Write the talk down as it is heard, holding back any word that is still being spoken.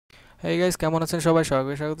Hey guys, কেমন আছেন সবাই?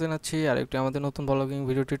 সবাইকে স্বাগত জানাচ্ছি আরেকটি আমাদের নতুন ব্লগিং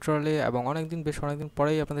ভিডিও টিউটোরিয়ালে। এবং বেশ অনেকদিন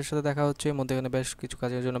পরেই আপনাদের সাথে দেখা হচ্ছে। মধ্যেখানে বেশ কিছু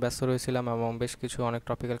কাজের জন্য ব্যস্ত রয়েছিলাম এবং বেশ কিছু অনেক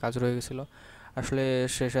টপিক্যাল কাজ রয়ে গেছিলো। আসলে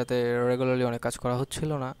সে সাথে রেগুলারলি অনেক কাজ করা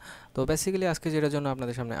হচ্ছিল না। তো বেসিক্যালি আজকে যেটার জন্য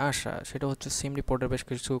আপনাদের সামনে আসা সেটা হচ্ছে সিএমডি পোর্টের বেশ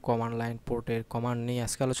কিছু কমান্ড লাইন পোর্টের কমান্ড নিয়ে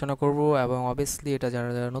আজকে আলোচনা করব। এবং অবভিয়াসলি এটা যারা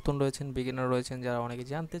যারা নতুন রয়েছেন, বিগিনার রয়েছেন, যারা অনেকে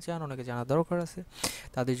জানতে চান, অনেকে জানার দরকার আছে,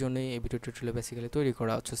 তাদের জন্যই এই ভিডিও টিউটোরিয়াল বেসিক্যালি তৈরি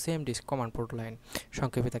করা হচ্ছে। সিএমডি কমান্ড পোর্ট লাইন,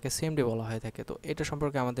 সংক্ষেপে তাকে সিএমডি বলা হয়ে থাকে। তো এটা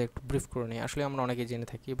সম্পর্কে আমাদের একটু ব্রিফ করে নিই। আসলে আমরা অনেকেই জেনে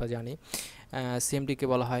থাকি বা জানি সিএমডিকে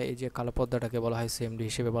বলা হয়, এই যে কালো পর্দাটাকে বলা হয় সিএমডি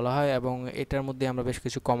হিসেবে বলা হয়। এবং এটার মধ্যে আমরা বেশ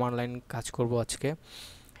কিছু কমান্ড লাইন কাজ করব আজকে।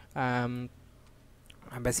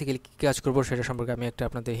 বেসিক্যালি কী কাজ করবো সেটা সম্পর্কে আমি একটা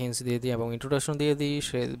আপনাদের হিন্টস দিয়ে দিই এবং ইন্ট্রোডাকশন দিয়ে দিই।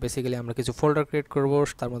 সে বেসিক্যালি আমরা কিছু ফোল্ডার ক্রিয়েট করব,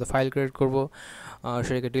 তার মধ্যে ফাইল ক্রিয়েট করব,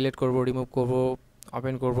 সেটাকে ডিলিট করব, রিমুভ করব,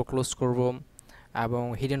 ওপেন করব, ক্লোজ করব এবং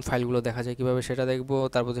হিডেন ফাইলগুলো দেখা যায় কীভাবে সেটা দেখবো।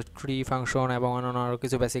 তারপর ট্রি ফাংশন এবং অন্যান্য আরও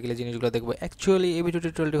কিছু বেসিক্যালি জিনিসগুলো দেখবো। অ্যাকচুয়ালি এই ভিডিও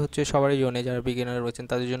টিউটোরিয়ালটি হচ্ছে সবারই জন্য, যারা বিগিনার রয়েছেন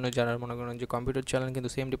তাদের জন্য, যারা মনে করেন যে কম্পিউটার চালান কিন্তু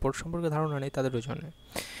সিএমডি পোর্ট সম্পর্কে ধারণা নেই তাদেরও জন্য।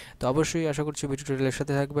 তো অবশ্যই আশা করছি ভিডিও টিউটোরিয়ালের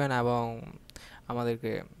সাথে থাকবেন এবং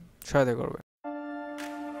আমাদেরকে সহায়তা করবেন।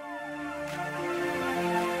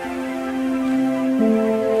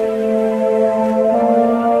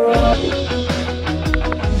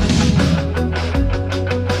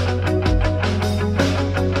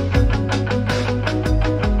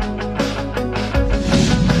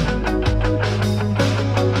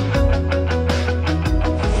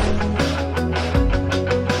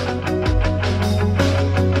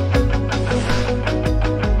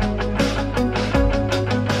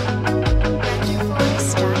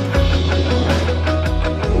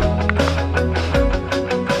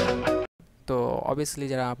 তো অবভিয়াসলি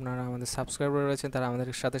যারা আপনারা আমাদের সাবস্ক্রাইবার রয়েছেন তারা আমাদের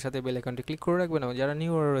সাথে সাথে বেল আইকনটি ক্লিক করে রাখবেন এবং যারা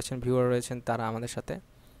নিউয়ার রয়েছেন, ভিউয়ার রয়েছেন, তারা আমাদের সাথে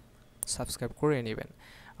সাবস্ক্রাইব করে নেবেন।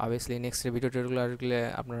 অবভিয়াসলি নেক্সট ভিডিও টিউটোরিয়াল আসলে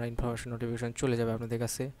আপনারা ইনফরমেশন নোটিফিকেশন চলে যাবে আপনাদের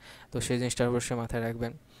কাছে। তো সেই জিনিসটা অবশ্যই মাথায়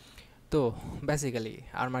রাখবেন। তো বেসিক্যালি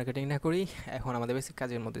আর মার্কেটিং না করি, এখন আমাদের বেসিক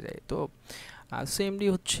কাজের মধ্যে যাই। তো সিএমডি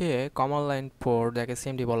হচ্ছে কমন লাইন পোর্ট, যাকে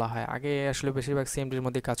সিএমডি বলা হয়। আগে আসলে বেশিরভাগ সিএমডির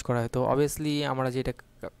মধ্যে কাজ করা হতো। অবভিয়াসলি আমরা যেটা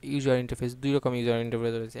ইউজার ইন্টারফেস, দুই রকম ইউজার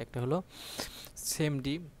ইন্টারফেস রয়েছে। একটা হলো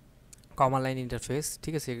সিএমডি কমন লাইন ইন্টারফেস,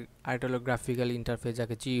 ঠিক আছে, আর এটা হলো গ্রাফিক্যাল ইন্টারফেস,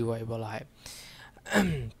 যাকে জিইউআই বলা হয়।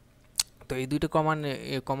 তো এই দুইটা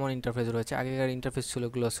কমন ইন্টারফেস রয়েছে। আগেকার ইন্টারফেস ছিল,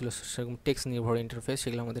 এগুলো ছিল সেরকম টেক্সট নির্ভর ইন্টারফেস,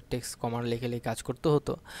 সেগুলো আমাদের টেক্সট কমান্ড লিখে লিখে কাজ করতে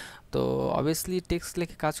হতো। তো অবভিয়াসলি টেক্সট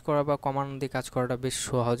লিখে কাজ করা বা কমান্ড দিয়ে কাজ করাটা বেশ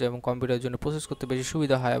সহজ এবং কম্পিউটারের জন্য প্রসেস করতে বেশি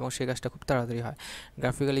সুবিধা হয় এবং সেই কাজটা খুব তাড়াতাড়ি হয়।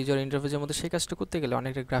 গ্রাফিক্যাল ইউজার ইন্টারফেসের মধ্যে সেই কাজটা করতে গেলে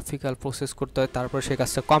অনেকটা গ্রাফিক্যাল প্রসেস করতে হয়, তারপর সেই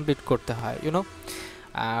কাজটা কমপ্লিট করতে হয়, ইউনো।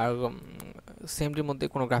 আর সিএমডির মধ্যে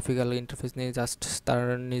কোনো গ্রাফিক্যাল ইন্টারফেস নেই, জাস্ট তার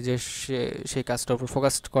নিজের সেই কাজটার উপর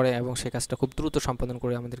ফোকাস করে এবং সেই কাজটা খুব দ্রুত সম্পাদন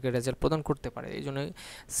করে আমাদেরকে রেজাল্ট প্রদান করতে পারে। এই জন্যই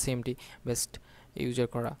সিএমডি বেস্ট ইউজার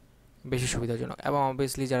করা বেশি সুবিধাজনক। এবং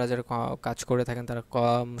অবভিয়াসলি যারা যারা কাজ করে থাকেন তারা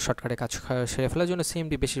কম শর্টকাটে কাজ সেরে ফেলার জন্য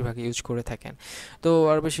সিএমডি বেশিরভাগ ইউজ করে থাকেন। তো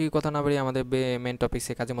আর বেশি কথা না বাড়িয়ে আমাদের মেন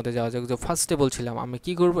টপিক্সে কাজের মধ্যে যাওয়া যাক। যে ফার্স্টে বলছিলাম আমি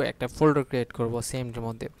কি করব, একটা ফোল্ডার ক্রিয়েট করব সিএমডির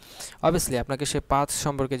মধ্যে। অবভিয়াসলি আপনাকে সে পাথ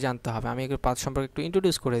সম্পর্কে জানতে হবে। আমি একটু পাথ সম্পর্কে একটু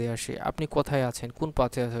ইন্ট্রোডিউস করে দিয়ে আসি। আপনি কোথায় আছেন, কোন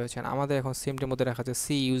পাথে রয়েছেন। আমাদের এখন সিএমডির মধ্যে রাখা আছে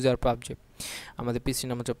সি ইউজার পাবজি, আমাদের পিসি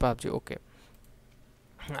নাম হচ্ছে PUBG. Okay,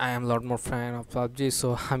 I am lot more fan of PUBG, so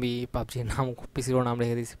আমি পাবজির নাম, পিসিরও নাম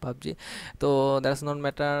রেখে দিয়েছি পাবজি। তো দ্যাটস নট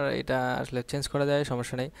ম্যাটার, এটা আসলে চেঞ্জ করা যায়,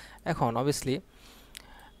 সমস্যা নেই। এখন অবভিয়াসলি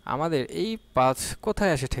আমাদের এই পাথ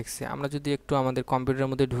কোথায় আসে ঠেকছে, আমরা যদি একটু আমাদের কম্পিউটারের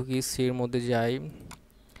মধ্যে ঢুকি, সির মধ্যে যাই,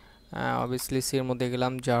 অবভিয়াসলি সির মধ্যে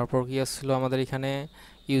গেলাম, যাওয়ার পর কি আসছিলো আমাদের এখানে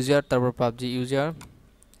ইউজার, তারপর পাবজি ইউজার,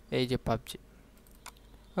 এই যে পাবজি।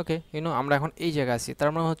 ওকে, আমরা এখন এই জায়গায় আছি, তার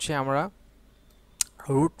মানে হচ্ছে আমরা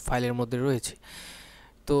রুট ফাইলের মধ্যে রয়েছে।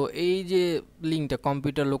 তো এই যে লিঙ্কটা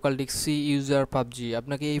computer local disk C user PUBG,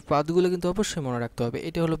 আপনাকে এই পাথগুলো কিন্তু অবশ্যই মনে রাখতে হবে।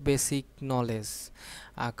 এটা হলো বেসিক নলেজ।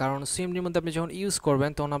 কারণ সিএমডির মধ্যে আপনি যখন ইউজ করবেন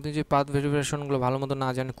তখন আপনি যে পাথ ভেরিফিকেশনগুলো ভালো মতো না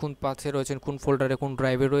জানেন, কোন পাথে রয়েছেন, কোন ফোল্ডারে, কোন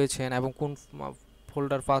ড্রাইভে রয়েছেন এবং কোন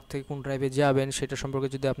ফোল্ডার পাথ থেকে কোন ড্রাইভে যাবেন, সেটা সম্পর্কে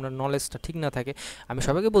যদি আপনার নলেজটা ঠিক না থাকে, আমি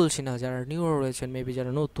সবাইকে বলছি না, যারা নিউ রয়েছেন, মেবি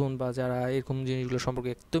যারা নতুন বা যারা এরকম জিনিসগুলো সম্পর্কে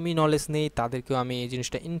একদমই নলেজ নেই, তাদেরকেও আমি এই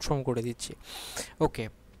জিনিসটা ইনফর্ম করে দিচ্ছি। ওকে,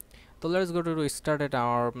 so let's go to start at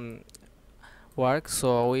our work. So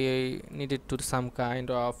we needed to do some kind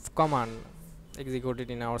of command executed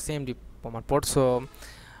in our CMD command port. So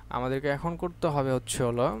আমাদেরকে এখন করতে হবে হচ্ছে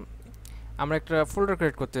হলো আমরা একটা ফোল্ডার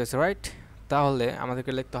ক্রিয়েট করতে চাইছি, রাইট? তাহলে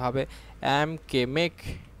আমাদেরকে লিখতে হবে mk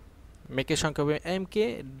মেকের সংখ্যা হবে mk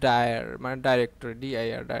dir, মানে ডাইরেক্টরি,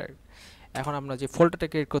 dir ডাইরেক্ট। এখন আমরা যে ফোল্ডারটা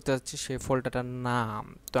ক্রিয়েট করতে যাচ্ছি সেই ফোল্ডারটার নাম,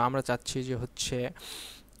 তো আমরা চাচ্ছি যে হচ্ছে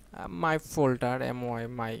মাই ফোল্ডার,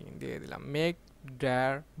 my দিয়ে দিলাম, মেক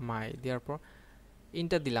ডার মাই দেওয়ার পর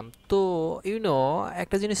ইন্টার দিলাম। তো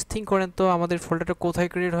একটা জিনিস থিঙ্ক করেন তো, আমাদের ফোল্ডারটা কোথায়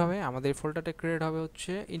ক্রিয়েট হবে? আমাদের ফোল্ডারটা ক্রিয়েট হবে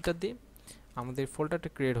হচ্ছে ইন্টার দিয়ে, আমাদের ফোল্ডারটা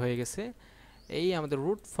ক্রিয়েট হয়ে গেছে এই আমাদের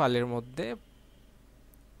রুট ফাইলের মধ্যে,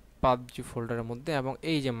 পাবজি ফোল্ডারের মধ্যে, এবং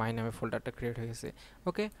এই যে মাই নামে ফোল্ডারটা ক্রিয়েট হয়ে গেছে।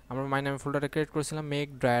 ওকে, আমরা মাই নামে ফোল্ডারটা ক্রিয়েট করেছিলাম, মেক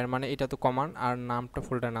ড্রায়ার মানে এটা তো কমান্ড, আর নামটা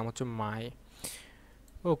ফোল্ডার নাম হচ্ছে মাই।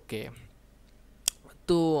 ওকে,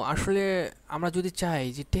 তো আসলে আমরা যদি চাই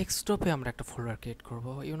যে ডেস্কটপে আমরা একটা ফোল্ডার ক্রিয়েট করব,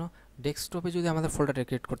 ডেস্কটপে যদি আমাদের ফোল্ডারটা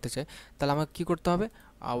ক্রিয়েট করতে চাই, তাহলে আমাকে কী করতে হবে?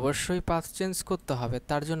 অবশ্যই পাথ চেঞ্জ করতে হবে।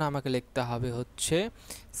 তার জন্য আমাকে লিখতে হবে হচ্ছে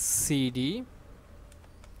সিডি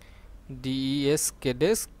ডিএসকে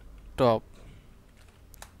ডেস্কটপ।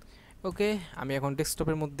 ওকে, আমি এখন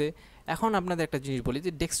ডেস্কটপের মধ্যে, এখন আপনাদের একটা জিনিস বলি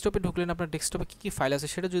যে ডেস্কটপে ঢুকলেন, আপনার ডেস্কটপে কী কী ফাইল আছে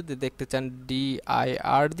সেটা যদি দেখতে চান,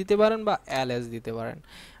 ডিআইআর দিতে পারেন বা এলএস দিতে পারেন।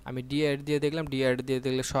 আমি ডিআইআর দিয়ে দেখলাম, ডিআইআর দিয়ে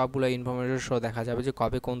দেখলে সবগুলো ইনফরমেশন সহ দেখা যাবে যে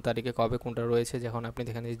কবে কোন তারিখে কবে কোনটা রয়েছে। যখন আপনি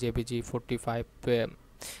দেখেন জেপিজি 45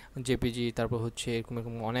 জেপিজি, তারপর হচ্ছে এরকম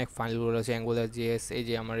এরকম অনেক ফাইলগুলো রয়েছে, অ্যাঙ্গুলার জিএস, এই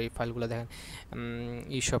যে আমার এই ফাইলগুলো দেখেন,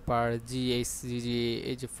 ইশপার জিএসজিজি,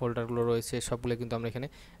 এই যে ফোল্ডারগুলো রয়েছে সবগুলো কিন্তু আমরা এখানে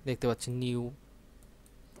দেখতে পাচ্ছি। নিউ,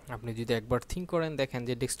 আপনি যদি একবার থিঙ্ক করেন দেখেন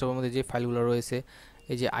যে ডেস্কটপের মধ্যে যে ফাইলগুলো রয়েছে,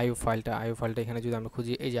 এই যে আইও ফাইলটা এখানে যদি আমরা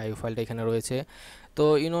খুঁজি, এই যে আইও ফাইলটা এখানে রয়েছে। তো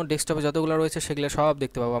ডেস্কটপে যতগুলো রয়েছে সেগুলো সব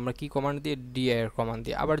দেখতে পাবো আমরা কি কমান্ড দিয়ে? ডিআইআর কমান্ড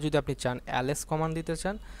দিয়ে। আবার যদি আপনি চান এলএস কমান্ড দিতে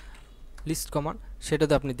চান, লিস্ট কমান্ড,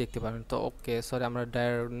 সেটাতে আপনি দেখতে পারেন। তো ওকে, সরি, আমরা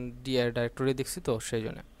ডিআইআর ডাইরেক্টরি দেখছি তো সেই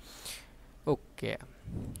জন্য। ওকে,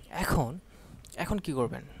 এখন এখন কি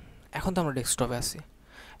করবেন? এখন তো আমরা ডেস্কটপে আছি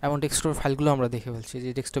এবং ডেস্কটপের ফাইলগুলো আমরা দেখে ফেলছি যে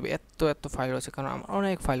ডেস্কটপে এত ফাইল রয়েছে, কারণ আমার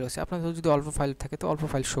অনেক ফাইল রয়েছে। আপনাদের যদি অল্প ফাইল থাকে তো অল্প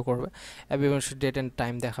ফাইল শো করবে এবং ডেট অ্যান্ড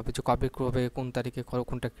টাইম দেখাবে যে কবে কবে কোন তারিখে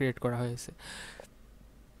কোনটা ক্রিয়েট করা হয়েছে।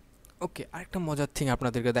 ওকে, আরেকটা মজার থিং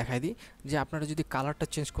আপনাদেরকে দেখাই দিই, যে আপনারা যদি কালারটা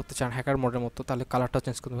চেঞ্জ করতে চান হ্যাকার মোডের মতো, তাহলে কালারটা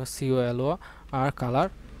চেঞ্জ করতে হবে সিওএলও আর কালার,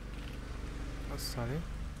 সরি,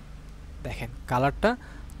 দেখেন কালারটা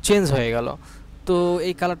চেঞ্জ হয়ে গেল। তো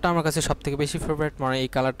এই কালারটা আমার কাছে সবথেকে বেশি ফেভারিট, মানে এই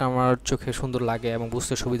কালারটা আমার চোখে সুন্দর লাগে এবং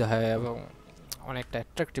বুঝতে সুবিধা হয় এবং অনেকটা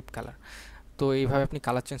অ্যাট্রাকটিভ কালার। তো এইভাবে আপনি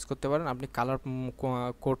কালার চেঞ্জ করতে পারেন। আপনি কালার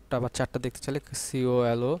কোডটা বা চার্টটা দেখতে চাইলে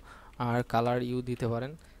সিওএলও আর কালার ইউ দিতে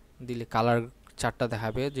পারেন, দিলে কালার চার্টটা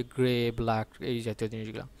দেখাবে যে গ্রে, ব্ল্যাক, এই জাতীয়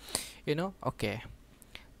জিনিসগুলো। ওকে,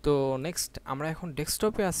 তো নেক্সট আমরা এখন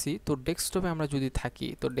ডেস্কটপে আসি। তো ডেস্কটপে আমরা যদি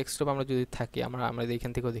থাকি, আমরা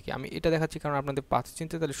এইখান থেকেও দেখি। আমি এটা দেখাচ্ছি কারণ আপনাদের পাথ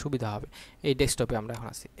চিনতে তাহলে সুবিধা হবে। এই ডেস্কটপে আমরা এখন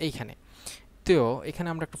আসি এইখানে। তো এখানে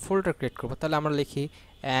আমরা একটা ফোল্ডার ক্রিয়েট করবো, তাহলে আমরা লিখি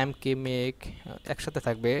মেক, একসাথে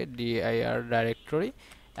থাকবে ডিআইআর ডাইরেক্টরি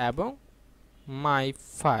এবং মাই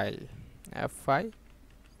ফাইল,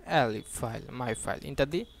 মাই ফাইল, ইন্টার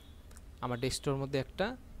দিই। আমার ডেস্কটপের মধ্যে একটা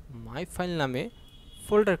মাই ফাইল নামে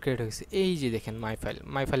ফোল্ডার ক্রিয়েট হয়েছে। এই যে দেখেন মাই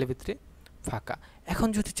ফাইলের ভিতরে ফাঁকা। এখন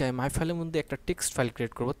যদি চাই মাই ফাইলের মধ্যে একটা টেক্সট ফাইল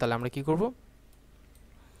ক্রিয়েট করব, তাহলে আমরা কি করব?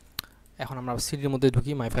 এখন আমরা সিডির মধ্যে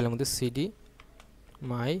ঢুকি, মাই ফাইলের মধ্যে সিডি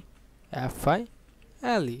মাই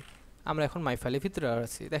ফাইল, আমরা এখন মাই ফাইলের ভিতরে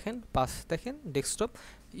আছি। দেখেন দেখেন ডেস্কটপ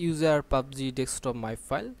ইউজার পাবজি ডেস্কটপ মাই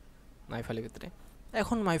ফাইলের ভিতরে।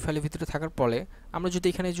 এখন মাই ফাইলের ভিতরে থাকার পরে আমরা যদি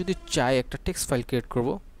এখানে যদি চাই একটা টেক্সট ফাইল ক্রিয়েট করব,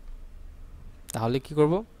 তাহলে কি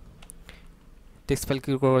করব? টেক্সট ফাইল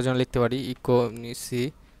ক্রিয়েট করার জন্য লিখতে পারি eco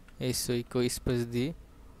space the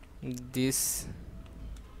this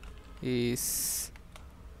is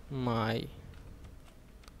my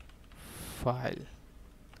file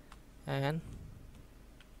and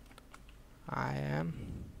I am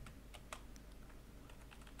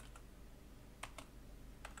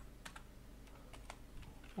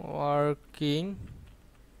working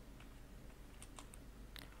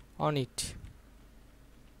on it.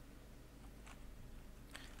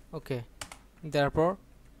 ওকে, তারপর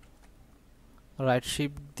রাইট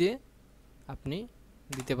শিফট দিয়ে আপনি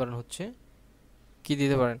দিতে পারেন হচ্ছে কি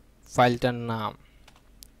দিতে পারেন? ফাইলটার নাম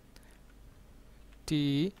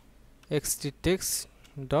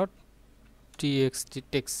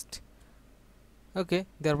txt.text। ওকে,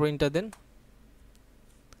 তারপর ইন্টার দেন।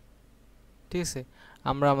 ঠিক আছে,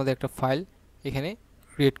 আমরা আমাদের একটা ফাইল এখানে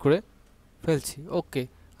ক্রিয়েট করে ফেলছি। ওকে,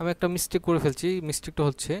 আমি একটা মিস্টেক করে ফেলছি। মিস্টেকটা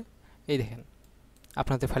হচ্ছে এই দেখেন,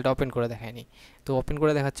 আপনাদের ফাইলটা ওপেন করে দেখায়নি, তো ওপেন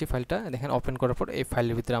করে দেখাচ্ছি ফাইলটা। দেখেন ওপেন করার পর এই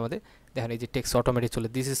ফাইলের ভিতরে আমাদের দেখেন এই যে টেক্সট অটোমেটিক চলে,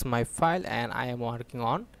 this is my file and I am working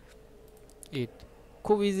on it.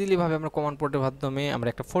 খুব ইজিলি ভাবে আমরা কমান্ড পোর্টের মাধ্যমে আমরা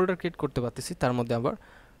একটা ফোল্ডার ক্রিয়েট করতে পারতেছি, তার মধ্যে আবার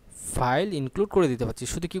ফাইল ইনক্লুড করে দিতে পারছি।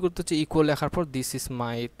 শুধু কি করতে হচ্ছে, ইকুয়াল লেখার পর দিস ইজ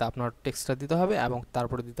মাই, তা আপনার টেক্সটটা দিতে হবে এবং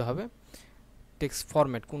তারপরে দিতে হবে টেক্সট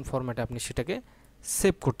ফরম্যাট, কোন ফরম্যাটে আপনি সেটাকে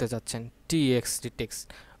সেভ করতে চাচ্ছেন, টিএক্সটি টেক্সট।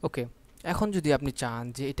 ওকে, এখন যদি আপনি চান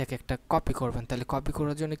যে এটাকে একটা কপি করবেন, তাহলে কপি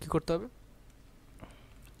করার জন্য কি করতে হবে?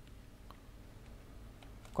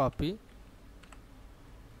 কপি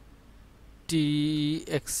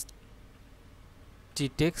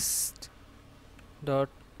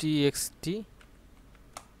text.txt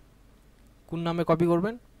কোন নামে কপি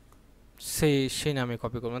করবেন সেই নামে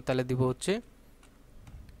কপি করবেন তাহলে দিব হচ্ছে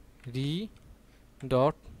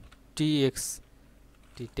re.txt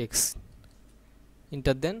text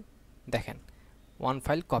ইন্টার দেন দেখেন ওয়ান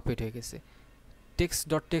ফাইল কপিড হয়ে গেছে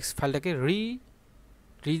text.txt ফাইলটাকে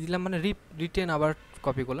রি দিলাম মানে রিটেন আবার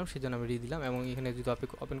কপি করলাম সেজন্য আমি রি দিলাম এবং এখানে যদি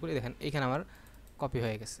ওপেন করি দেখেন এখানে আমার কপি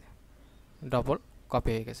হয়ে গেছে ডবল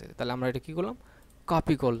কপি হয়ে গেছে তাহলে আমরা এটা কি করলাম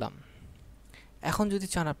কপি করলাম এখন যদি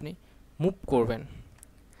চান আপনি মুভ করবেন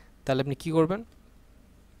তাহলে আপনি কি করবেন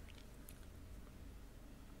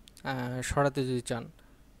সরাতে যদি চান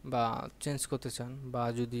বা চেঞ্জ করতে চান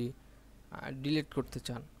বা যদি ডিলিট করতে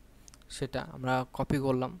চান সেটা আমরা কপি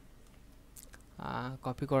করলাম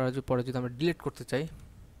কপি করার পরে যদি আমরা ডিলিট করতে চাই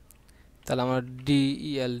তাহলে আমরা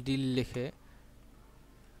ডিল লিখে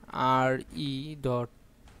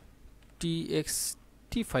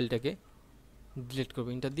re.txt ফাইলটাকে ডিলিট করব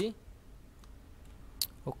এন্টার দিই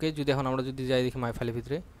ওকে যদি এখন আমরা যদি যাই দেখি মাই ফাইলের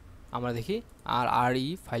ভিতরে আমরা দেখি আর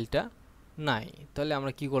re ফাইলটা নাই তাহলে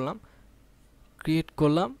আমরা কি করলাম ক্রিয়েট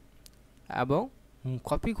করলাম এবং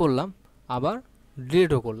কপি করলাম আবার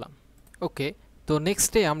ডিলিটও করলাম ওকে তো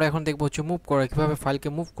নেক্সটে আমরা এখন দেখব হচ্ছে মুভ করা কিভাবে ফাইলকে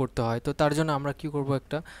মুভ করতে হয় তো তার জন্য আমরা কি করব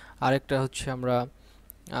আরেকটা হচ্ছে আমরা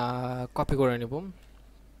কপি করে নেব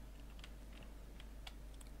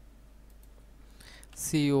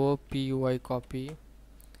copy কপি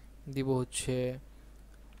দিব হচ্ছে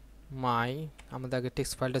মাই আমাদের আগে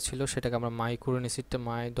টেক্সট ফাইলটা ছিল সেটাকে আমরা মাই করে নিয়েছি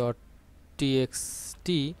my.txt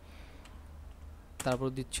তারপর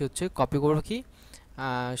দিচ্ছি হচ্ছে কপি করব কি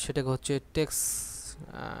সেটাকে হচ্ছে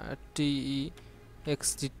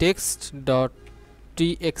text.txt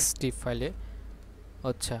ফাইলে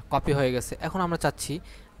আচ্ছা কপি হয়ে গেছে এখন আমরা চাচ্ছি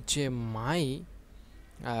যে মাই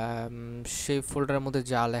সেই ফোল্ডারের মধ্যে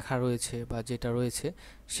যা লেখা রয়েছে বা যেটা রয়েছে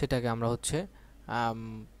সেটাকে আমরা হচ্ছে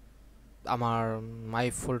আমার মাই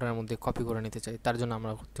ফোল্ডারের মধ্যে কপি করে নিতে চাই তার জন্য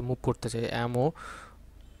আমরা মুভ করতে চাই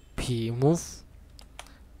মুভ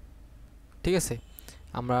ঠিক আছে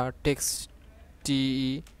আমরা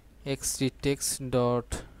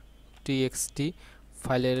text.txt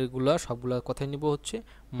ফাইলেরগুলো সবগুলো কথাই নিব হচ্ছে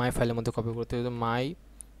মাই ফাইলের মধ্যে কপি করতে হবে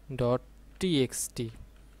my.txt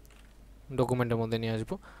ডকুমেন্টের মধ্যে নিয়ে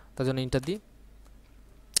আসবো তার জন্য ইন্টার দিই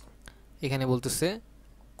এখানে বলতেছে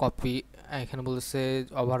কপি এখানে বলতেছে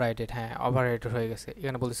ওভাররাইটেড হ্যাঁ ওভাররাইটেড হয়ে গেছে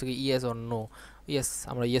এখানে বলতেছে কি ইয়েস অর নো ইয়েস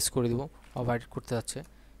আমরা ইয়েস করে দিব ওভাররাইট করতে যাচ্ছে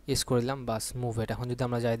ইয়েস করে দিলাম বাস মুভ এটা এখন যদি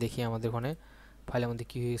আমরা যাই দেখি আমাদের ওখানে ফাইলের মধ্যে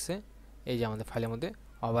কি হয়েছে এই যে আমাদের ফাইলের মধ্যে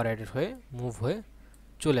ওভাররাইটেড হয়ে মুভ হয়ে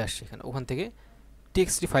চলে আসছে এখানে ওখান থেকে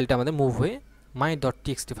টিএক্সটি ফাইলটা আমাদের মুভ হয়ে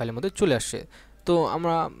my.txt ফাইলের মধ্যে চলে আসছে তো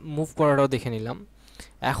আমরা মুভ করাটাও দেখে নিলাম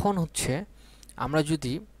এখন হচ্ছে আমরা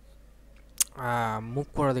যদি মুভ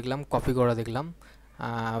করা দেখলাম কপি করা দেখলাম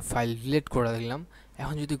ফাইল ডিলিট করা দেখলাম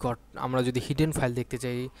এখন যদি আমরা যদি হিডেন ফাইল দেখতে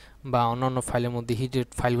চাই বা অন্যান্য ফাইলের মধ্যে হিডেন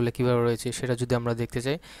ফাইলগুলো কীভাবে রয়েছে সেটা যদি আমরা দেখতে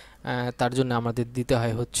চাই তার জন্য আমাদের দিতে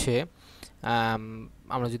হয় হচ্ছে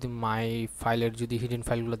আমরা যদি মাই ফাইলের যদি হিডেন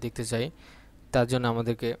ফাইলগুলো দেখতে চাই তার জন্য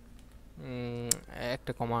আমাদেরকে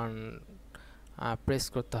একটা কমান্ড প্রেস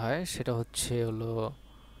করতে হয় সেটা হলো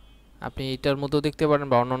আপনি এটার মধ্যেও দেখতে পারেন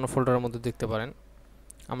বা অন্যান্য ফোল্ডারের মধ্যে দেখতে পারেন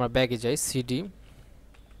আমরা ব্যাগে যাই সিডি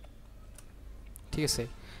ঠিক আছে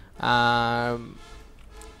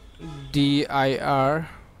dir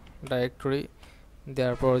ডাইরেক্টরি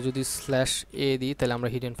দেওয়ার পর যদি /a দিই তাহলে আমরা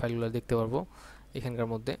হিডেন ফাইলগুলো দেখতে পারবো এখানকার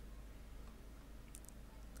মধ্যে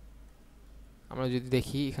আমরা যদি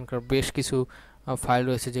দেখি এখানকার বেশ কিছু ফাইল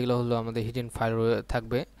রয়েছে যেগুলো হলো আমাদের হিডেন ফাইল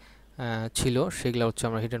থাকবে ছিল সেগুলো হচ্ছে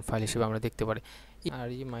আমরা হিডেন ফাইল হিসেবে আমরা দেখতে পারি আর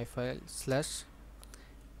মাই ফাইল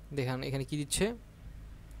দেখেন এখানে কি দিচ্ছে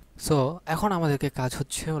সো এখন আমাদেরকে কাজ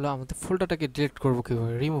হলো আমাদের ফোল্ডারটাকে ডিলিট করব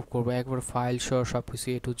কিভাবে রিমুভ করব একবার ফাইল সহ সব কিছু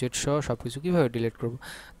A to Z সহ সব কিছু কীভাবে ডিলিট করব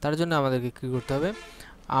তার জন্য আমাদেরকে কী করতে হবে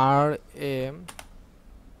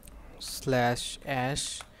rm/s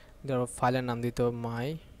দেওয়ার ফাইলের নাম দিতে হবে my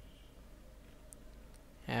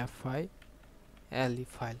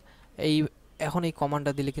ফাইল এখন এই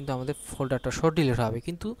কমান্ডটা দিলে কিন্তু আমাদের ফোল্ডারটা সহ ডিলিট হবে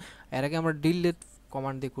কিন্তু এর আগে আমরা ডিলিট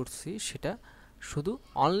কমান্ড দিয়ে করছি সেটা শুধু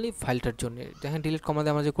অনলি ফাইলটার জন্য দেখেন ডিলিট কমান্ডে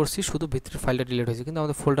আমরা যে করছি শুধু ভিতরের ফাইলটা ডিলিট হয়েছে কিন্তু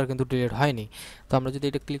আমাদের ফোল্ডার কিন্তু ডিলিট হয়নি তো আমরা যদি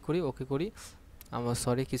এটা ক্লিক করি ওকে করি আমার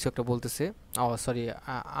সরি কিছু একটা বলতেছে সরি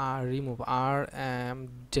রিমুভ rm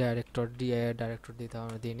ডাইরেক্টর দিতে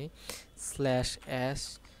আমরা দিইনি /s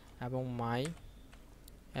এবং my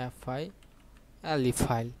ফাইল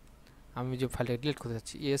আমি যে ফাইলটা ডিলিট করতে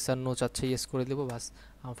চাচ্ছি ইয়েস আর নো চাচ্ছে ইয়েস করে দেবো বাস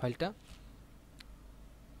আমার ফাইলটা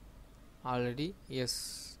অলরেডি ইয়েস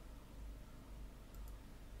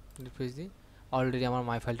রিফ্রেশ দিই অলরেডি আমার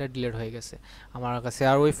মাই ফাইলটা ডিলিট হয়ে গেছে, আমার কাছে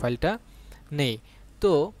আর ওই ফাইলটা নেই।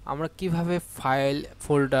 তো আমরা কিভাবে ফাইল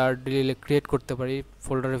ফোল্ডার ক্রিয়েট করতে পারি,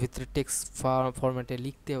 ফোল্ডারের ভিতরে টেক্সট ফরম্যাটে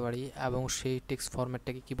লিখতে পারি এবং সেই টেক্সট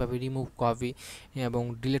ফরম্যাটটাকে কিভাবে রিমুভ কপি এবং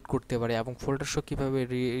ডিলিট করতে পারি এবং ফোল্ডার সহ কীভাবে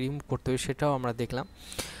রিমুভ করতে পারি সেটাও আমরা দেখলাম।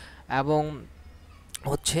 এবং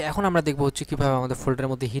এখন আমরা দেখব কীভাবে আমাদের ফোল্ডারের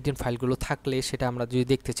মধ্যে হিডেন ফাইলগুলো থাকলে সেটা আমরা যদি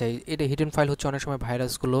দেখতে চাই। এটা হিডেন ফাইল অনেক সময়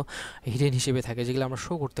ভাইরাসগুলো হিডেন হিসেবে থাকে যেগুলো আমরা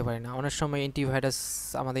শো করতে পারি না। অনেক সময় অ্যান্টিভাইরাস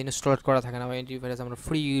আমাদের ইনস্টল করা থাকে না বা অ্যান্টিভাইরাস আমরা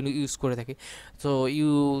ফ্রি ইউজ করে থাকি। তো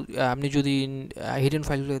আপনি যদি হিডেন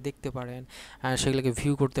ফাইলগুলো দেখতে পারেন, সেগুলোকে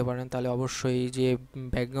ভিউ করতে পারেন, তাহলে অবশ্যই যে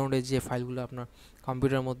ব্যাকগ্রাউন্ডে যে ফাইলগুলো আপনার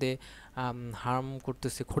কম্পিউটারের মধ্যে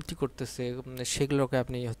করতেছে, ক্ষতি করতেছে, সেগুলোকে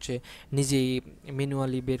আপনি নিজেই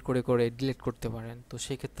ম্যানুয়ালি বের করে ডিলিট করতে পারেন। তো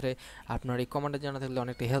সেক্ষেত্রে আপনার এই কমান্ডটা জানা থাকলে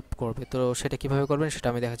অনেকটা হেল্প করবে। তো সেটা কীভাবে করবেন সেটা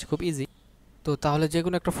আমি দেখাচ্ছি, খুব ইজি। তো তাহলে যে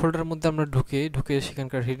কোনো একটা ফোল্ডারের মধ্যে আমরা ঢুকে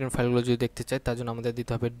সেখানকার হিডেন ফাইলগুলো যদি দেখতে চাই, তার জন্য আমাদের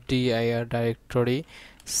দিতে হবে dir directory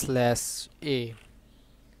 /a।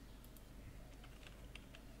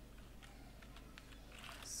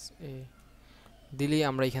 দিলেই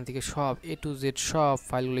আমরা এখান থেকে সব A to Z সব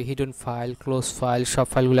ফাইলগুলো, হিডেন ফাইল, ক্লোজ ফাইল, সব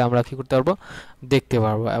ফাইলগুলো আমরা কী করতে পারবো, দেখতে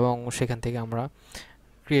পারবো। এবং সেখান থেকে আমরা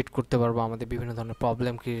ক্রিয়েট করতে পারবো আমাদের বিভিন্ন ধরনের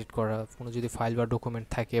প্রবলেম ক্রিয়েট করা, কোনো যদি ফাইল বা ডকুমেন্ট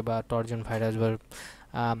থাকে বা টর্জন ভাইরাস বা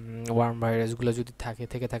ওয়ার্ম ভাইরাসগুলো যদি থাকে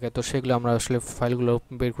তো সেগুলো আমরা আসলে ফাইলগুলো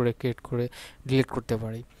বের করে ক্রিয়েট করে ডিলিট করতে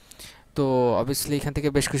পারি। তো অবভিয়াসলি এখান থেকে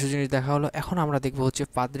বেশ কিছু জিনিস দেখা হলো। এখন আমরা দেখবো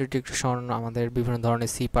পাথ রিডাইরেকশন, আমাদের বিভিন্ন ধরনের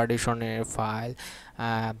সি পার্টিশনের ফাইল,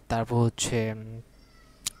 তারপর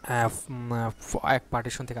এক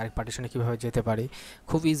পার্টিশন থেকে আরেক পার্টিশনে কীভাবে যেতে পারি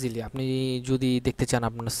খুব ইজিলি। আপনি যদি দেখতে চান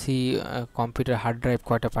আপনার কম্পিউটার হার্ড ড্রাইভ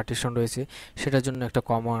কয়টা পার্টিশন রয়েছে, সেটার জন্য একটা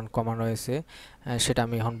কমান্ড রয়েছে, সেটা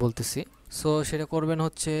আমি এখন বলতেছি। সো সেটা করবেন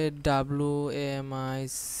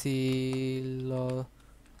wmic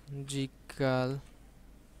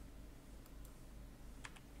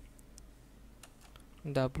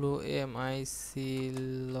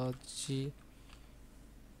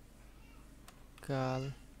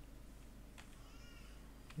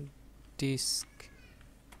disk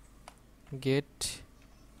get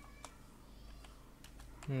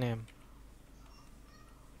name।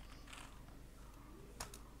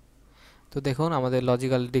 তো দেখুন আমাদের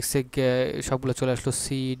লজিক্যাল ডিস্কে সবগুলো চলে আসলো,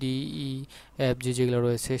 C D E F G যেগুলো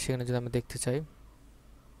রয়েছে সেখানে যদি আমরা দেখতে চাই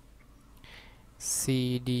C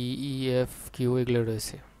D E F Q এগুলো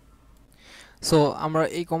রয়েছে। সো আমরা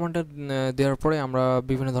এই কমান্ডটা দেওয়ার পরে আমরা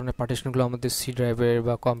বিভিন্ন ধরনের পার্টিশনগুলো আমাদের সি ড্রাইভের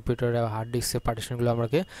বা কম্পিউটার হার্ড ডিস্কের পার্টিশনগুলো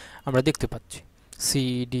আমরা দেখতে পাচ্ছি। C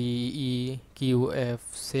D E Q F,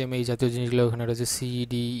 same এই জাতীয় জিনিসগুলো ওখানে রয়েছে, C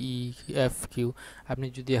D E F Q. আপনি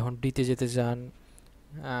যদি এখন ডিতে যেতে চান,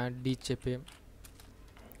 ডি চেপে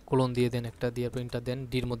কোলন দিয়ে দেন, একটা দিয়ে প্রিন্টার দেন,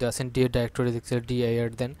 ডির মধ্যে আসেন, ডি ডাইরেক্টরি দেখতে dir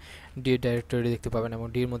দেন, ডি ডাইরেক্টরি দেখতে পাবেন এবং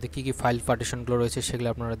ডির মধ্যে কী কী ফাইল পার্টিশনগুলো রয়েছে সেগুলো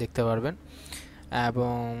আপনারা দেখতে পারবেন।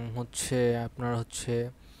 এবং আপনার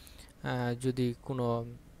যদি কোনো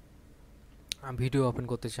ভিডিও ওপেন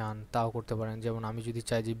করতে চান তাও করতে পারেন। যেমন আমি যদি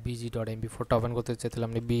চাই যে bg.mp4টা ওপেন করতে চাই, তাহলে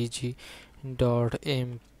আমি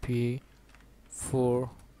bg.mp4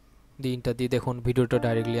 দিনটা দিয়ে দেখুন ভিডিওটা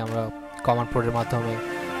ডাইরেক্টলি আমরা কমান্ড প্রম্পটের মাধ্যমে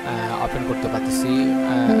ওপেন করতে পারতেছি।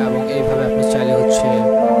 এবং এইভাবে আপনি চাইলে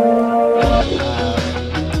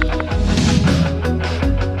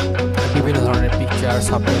বিভিন্ন ধরনের পিকচার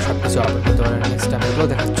সব কিছু ওপেন করতে পারেন। নেক্সট আমি এগুলো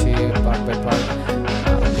দেখাচ্ছি পার্ট বাই পার্ট।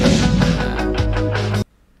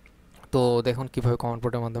 তো দেখুন কীভাবে কমান্ড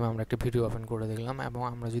প্রম্পটের মাধ্যমে আমরা একটা ভিডিও ওপেন করে দেখলাম। এবং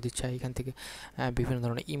আমরা যদি চাই এখান থেকে বিভিন্ন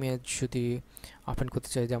ধরনের ইমেজ যদি ওপেন করতে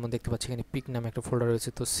চাই, যেমন দেখতে পাচ্ছি এখানে পিক নামে একটা ফোল্ডার রয়েছে,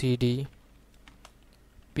 তো সিডি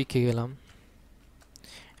পিকে গেলাম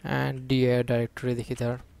অ্যান্ড dir ডাইরেক্টরি দেখি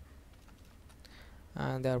দেওয়ার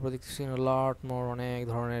পর দেখতেছি লট মোর অনেক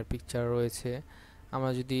ধরনের পিকচার রয়েছে।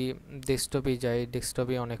 আমরা যদি ডেস্কটপে যাই,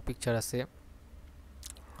 ডেস্কটপে অনেক পিকচার আছে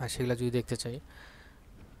আর সেগুলো যদি দেখতে চাই,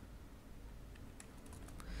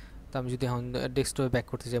 তো আমি যদি এখন ডেস্কটপে ব্যাক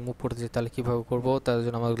করতে চাই, মুভ করতে চাই, তাহলে কীভাবে করবো, তার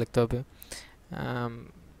জন্য আমাকে লিখতে হবে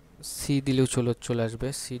সি দিলেও চলে আসবে।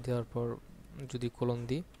 সি দেওয়ার পর যদি কোলন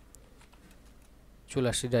দিই চলে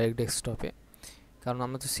আসছি ডাইরেক্ট ডেস্কটপে, কারণ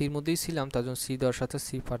আমরা তো সির মধ্যেই ছিলাম, তার জন্য সি দেওয়ার সাথে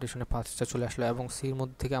সি পার্টিশনে পাঁচটা চলে আসলো। এবং সির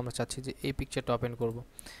মধ্যে থেকে আমরা চাচ্ছি যে এই পিকচারটা ওপেন করব,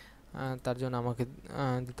 তার জন্য আমাকে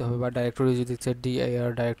দিতে হবে বা ডাইরেক্টরি যদি dir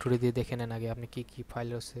ডাইরেক্টরি দিয়ে দেখে নেন আগে আপনি কী কী ফাইল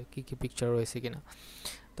রয়েছে, কী কী পিকচার রয়েছে কিনা।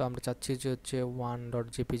 তো আমরা চাচ্ছি যে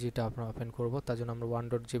one.jpgটা আমরা ওপেন করব, তার জন্য আমরা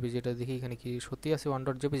one.jpgটা দেখি এখানে কি সত্যি আছে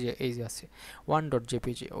one.jpg, এই যে আছে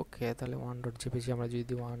one.jpg। ওকে, তাহলে one.jpg আমরা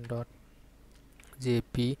যদি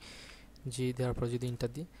one.jpg দেওয়ার পর যদি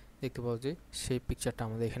ইন্টার দিই, দেখতে পাবো যে সেই পিকচারটা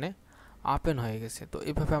আমাদের এখানে ওপেন হয়ে গেছে। তো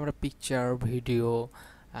এইভাবে আমরা পিকচার, ভিডিও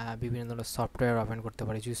বিভিন্ন ধরনের সফটওয়্যার ওপেন করতে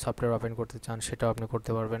পারি। যদি সফটওয়্যার ওপেন করতে চান সেটাও আপনি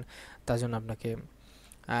করতে পারবেন। তার জন্য আপনাকে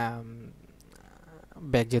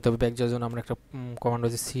ব্যাক যেতে হবে। ব্যাক যাওয়ার জন্য আমরা একটা কমান্ড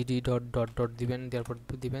হচ্ছে সিডি ডট ডট ডট দিবেন, দেওয়ার পর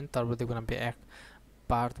দিবেন, তারপর দেখবেন আপনি এক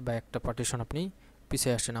পার্ট বা একটা পার্টিশন আপনি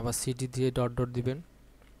পিছিয়ে আসছেন। আবার সিডি দিয়ে ডট ডট দিবেন,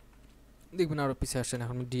 দেখবেন আরও পিছিয়ে আসছেন।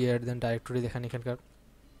 এখন ডিআর দেন ডাইরেক্টরি দেখেন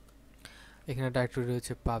এখানে ডাইরেক্টরি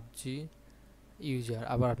রয়েছে পাবজি ইউজার।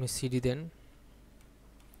 আবার আপনি সিডি দেন,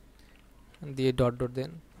 দিয়ে ডট ডট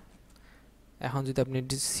দেন। এখন যদি আপনি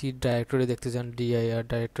সি ডাইরেক্টরি দেখতে চান, ডিআইআর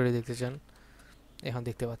ডাইরেক্টরি দেখতে চান, এখন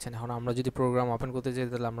দেখতে পাচ্ছেন। এখন আমরা যদি প্রোগ্রাম ওপেন করতে চাই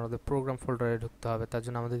তাহলে আমাদের প্রোগ্রাম ফোল্ডারে ঢুকতে হবে। তার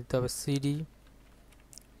জন্য আমাদের দিতে হবে CD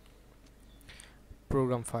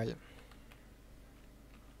programme file,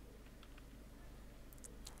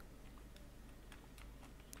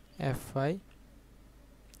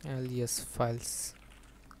 FILES files.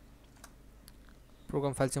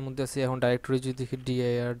 Programme ফাইলসের মধ্যে আছে। এখন ডাইরেক্টরি যদি দেখি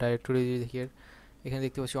ডিআইআর ডাইরেক্টরি যদি দেখি, এখানে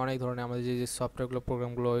দেখতে পাচ্ছি অনেক ধরনের আমাদের যে সফটওয়্যারগুলো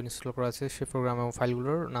প্রোগ্রামগুলো ইনস্টল করা আছে সেই প্রোগ্রাম এবং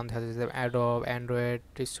ফাইলগুলোর নাম দেখা যাচ্ছে। অ্যাডব, অ্যান্ড্রয়েড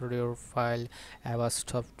স্টুডিওর file, অ্যাভাস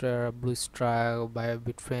software, ব্লুস্ট্রাক,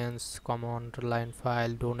 বিটফ্রেন্ডস, command line file,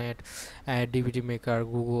 donate, DVD maker,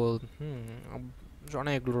 Google,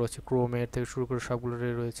 অনেকগুলো রয়েছে। ক্রোমের থেকে শুরু করে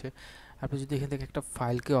সবগুলোরই রয়েছে। আপনি যদি এখান থেকে একটা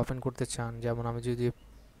ফাইলকে ওপেন করতে চান, যেমন আমি যদি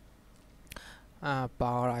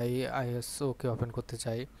পাওয়ার আইএসওকে ওপেন করতে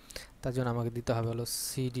চাই, তার জন্য আমাকে দিতে হবে হলো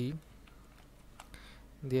সিডি,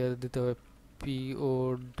 দিয়ে দিতে হবে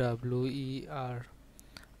POWER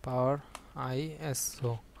পাওয়ার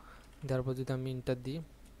ISO। তারপর যদি আমি ইন্টার দিই,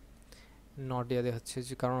 নট দেওয়া দেখাচ্ছে,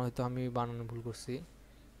 যে কারণ হয়তো আমি বানানো ভুল করছি।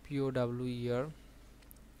 POWER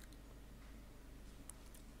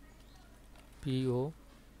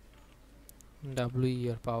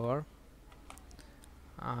পাওয়ার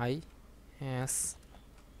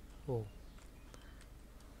ISO।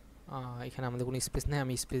 এখানে আমাদের কোনো স্পেস নেই,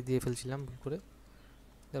 আমি স্পেস দিয়ে ফেলছিলাম ভুল করে।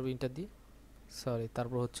 তারপর ইন্টার দিই, সরি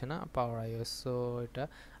তারপর হচ্ছে না পাওয়ার ISO। এটা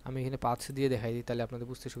আমি এখানে 5 দিয়ে দেখাই দিই তাহলে আপনাদের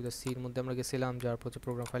বুঝতে সুবিধা। সির মধ্যে আমরা গেছিলাম, যাওয়ার পর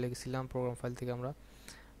প্রোগ্রাম ফাইলে গেছিলাম, প্রোগ্রাম ফাইল থেকে আমরা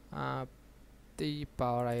এই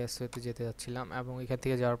পাওয়ার ISO-তে যেতে যাচ্ছিলাম এবং এখান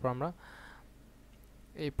থেকে যাওয়ার পর আমরা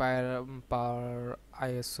এই পাওয়ার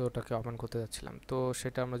ISO-টাকে ওপেন করতে যাচ্ছিলাম। তো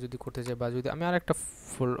সেটা আমরা যদি করতে চাই, বা যদি আমি আর একটা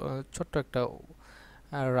ছোট্ট একটা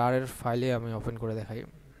রারের ফাইলে আমি ওপেন করে দেখাই।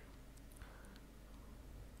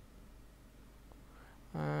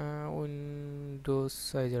 উইন্ডোজ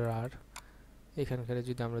সাইজের আর এখানকার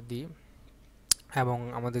যদি আমরা দিই এবং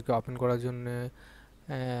আমাদেরকে ওপেন করার জন্য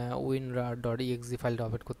winrar.exe ফাইলটা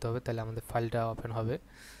ওপেন করতে হবে, তাহলে আমাদের ফাইলটা ওপেন হবে।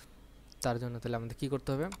 তার জন্য তাহলে আমাদের কি করতে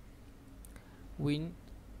হবে,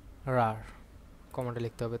 winrar কমান্ডে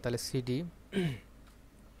লিখতে হবে। তাহলে সিডি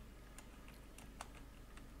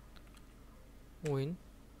winrar,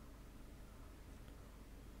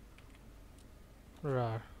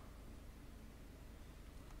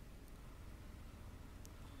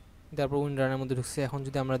 তারপর winrar-এর মধ্যে ঢুকছে। এখন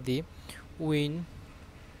যদি আমরা দিই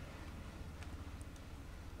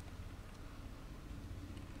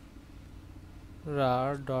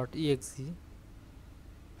winrar.exe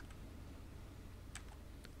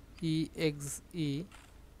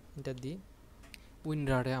এটা দিই,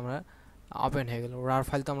 winrar-এ আমরা ওপেন হয়ে গেল। রার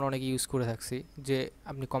ফাইল তো আমরা অনেকে ইউজ করে থাকছি, যে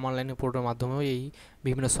আপনি কমান্ড লাইনে পোর্টের মাধ্যমেও এই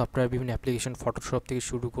বিভিন্ন সফটওয়্যার, বিভিন্ন অ্যাপ্লিকেশন, ফটোশপ থেকে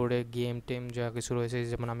শুরু করে গেম টেম যা কিছু রয়েছে,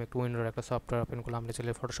 যেমন আমি একটু উইন্ডোর একটা সফটওয়্যার ওপেন করলাম, আপনি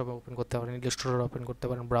চাইলে ফটোশপ ওপেন করতে পারেন, ইলাস্ট্রেটর ওপেন করতে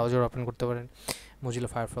পারেন, ব্রাউজার ওপেন করতে পারেন, মজিলা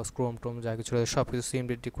ফায়ারফক্স, ক্রোম টোম যা কিছু রয়েছে সব কিছু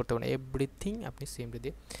CMD করতে পারেন। এভরিথিং আপনি CMD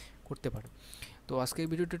দিয়ে করতে পারেন। তো আজকের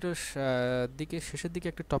ভিডিওটার শেষের দিকে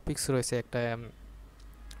একটা টপিকস রয়েছে, একটা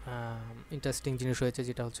ইন্টারেস্টিং জিনিস রয়েছে,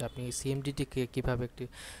 যেটা হচ্ছে আপনি CMDটিকে কীভাবে একটি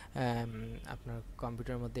আপনার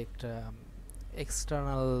কম্পিউটারের মধ্যে একটা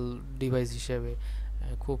এক্সটার্নাল ডিভাইস হিসেবে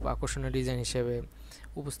খুব আকর্ষণীয় ডিজাইন হিসেবে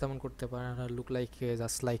উপস্থাপন করতে পারেন। Look like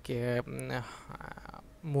just like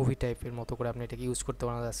movie টাইপের মতো করে আপনি এটাকে ইউজ করতে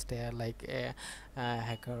পারেন, জাস্ট লাইক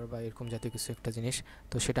হ্যাকার বা এরকম জাতীয় কিছু একটা জিনিস।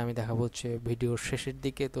 তো সেটা আমি দেখাবো হচ্ছে ভিডিওর শেষের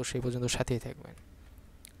দিকে, তো সেই পর্যন্ত সাথেই থাকবেন।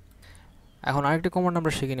 এখন আরেকটা কমান্ড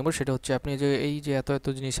আমরা শিখে নেব, সেটা হচ্ছে আপনি যে এই যে এত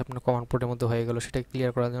জিনিস আপনার কমান্ড পোর্টের মধ্যে হয়ে গেল, সেটা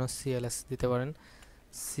ক্লিয়ার করার জন্য CLS দিতে পারেন।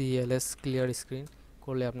 CLS ক্লিয়ার স্ক্রিন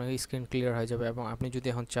করলে আপনার স্ক্রিন ক্লিয়ার হয়ে যাবে। এবং আপনি যদি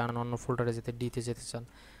এখন চান অন্য ফোল্ডারে ডিতে যেতে চান,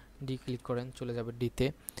 ডি ক্লিক করেন, চলে যাবে ডিতে।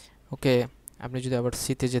 ওকে, আপনি যদি আবার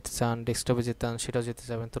সিতে যেতে চান, ডেস্কটপে যেতে চান, সেটাও যেতে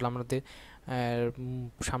যাবেন। তাহলে আমাদের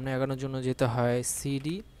সামনে আগানোর জন্য যেতে হয়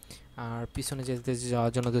সিডি, আর পিছনে যেতে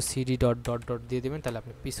যাওয়ার জন্য তো সিডি ডট ডট ডট দিয়ে দেবেন, তাহলে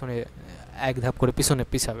আপনি পিছনে এক ধাপ করে পিছনে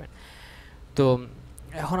পিছাবেন। তো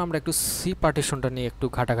এখন আমরা একটু সি পার্টিশনটা নিয়ে একটু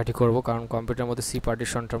ঘাটাঘাটি করব, কারণ কম্পিউটারের মধ্যে সি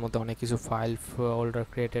পার্টিশনটার মধ্যে অনেক কিছু ফাইল ফোল্ডার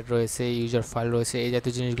ক্রিয়েটেড রয়েছে, ইউজার ফাইল রয়েছে, এই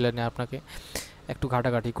জাতীয় জিনিসগুলো নিয়ে আপনাকে একটু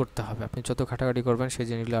ঘাটাঘাটি করতে হবে। আপনি যত ঘাটাঘাটি করবেন সেই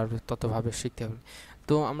জিনিসগুলো আর ততভাবে শিখতে হবে।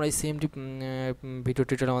 তো আমরা এই সিএমডি ভিডিও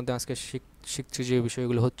টিউটোরিয়ালের মধ্যে আজকে শিখছি যে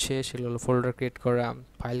বিষয়গুলো হচ্ছে সেগুলো হলো ফোল্ডার ক্রিয়েট করা,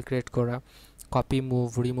 ফাইল ক্রিয়েট করা, কপি, মুভ,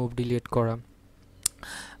 রিমুভ, ডিলিট করা,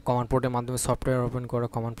 কমান্ড পোর্টের মাধ্যমে সফটওয়্যার ওপেন করা,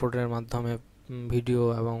 কমান্ড পোর্টের মাধ্যমে ভিডিও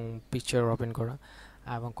এবং পিকচার ওপেন করা,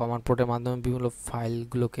 এবং কমান্ড পোর্টের মাধ্যমে বিভিন্ন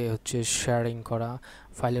ফাইলগুলোকে হচ্ছে শেয়ারিং করা,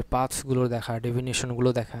 ফাইলের পাথসগুলো দেখা, ডেফিনেশনগুলো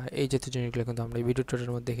দেখা, এই জাতীয় জিনিসগুলো কিন্তু আমরা এই ভিডিও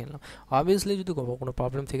টিউটোরিয়ালের মধ্যে দেখে নিলাম। অবভিয়াসলি যদি কোনো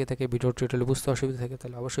প্রবলেম থেকে থাকে, ভিডিও টিউটোরিয়ালে বুঝতে অসুবিধা থাকে,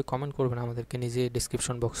 তাহলে অবশ্যই কমেন্ট করবেন আমাদেরকে নিজে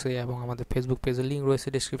ডিসক্রিপশন বক্সে, এবং আমাদের ফেসবুক পেজের লিঙ্ক রয়েছে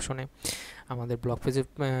ডিসক্রিপশনে, আমাদের ব্লগ পেজের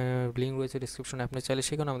লিঙ্ক রয়েছে ডিসক্রিপশনে। আপনি চাইলে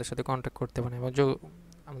সেখানে আমাদের সাথে কন্ট্যাক্ট করতে পারেন এবং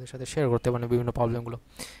আমাদের সাথে শেয়ার করতে পারেন বিভিন্ন প্রবলেমগুলো।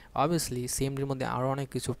 অবভিয়াসলি সিএমডির মধ্যে আরও অনেক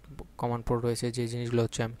কিছু কমান্ড পোর্ট রয়েছে যে জিনিসগুলো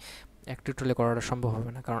হচ্ছে আমি এক টিউটোরিয়ালে করাটা সম্ভব হবে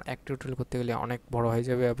না, কারণ এক টিউটোরিয়াল করতে গেলে অনেক বড় হয়ে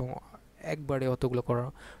যাবে এবং একবারে অতগুলো করা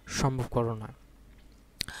সম্ভবপর নয়।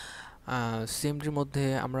 সিএমডির মধ্যে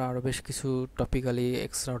আমরা আরও বেশ কিছু টপিক্যালি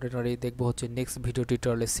এক্সট্রা অর্ডিনারি দেখবো হচ্ছে নেক্সট ভিডিও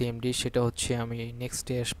টিউটোরিয়ালে সিএমডি, সেটা হচ্ছে আমি নেক্সট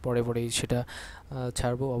ডে পরেই সেটা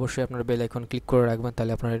ছাড়বো। অবশ্যই আপনারা বেল আইকন ক্লিক করে রাখবেন,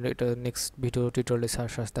 তাহলে আপনারা এটা নেক্সট ভিডিও টিউটোরিয়ালের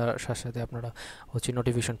সাথে সাথে আপনারা হচ্ছে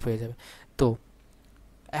নোটিফিকেশন পেয়ে যাবে। তো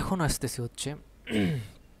এখন আসতেছি হচ্ছে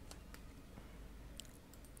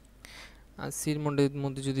সির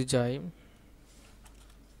মধ্যে যদি যাই,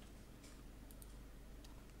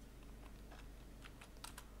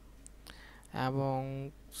 এবং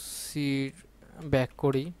সির ব্যাক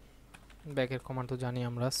করি, ব্যাকের কমান্ড তো জানি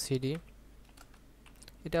আমরা, সিডি,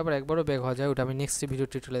 এটা আবার একবারও ব্যাক হওয়া যায়, ওটা আমি নেক্সট ভিডিও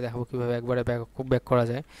টিউটোরিয়ালে দেখাবো কীভাবে একবারে ব্যাক করা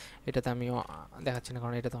যায়। এটাতে আমি দেখাচ্ছি না,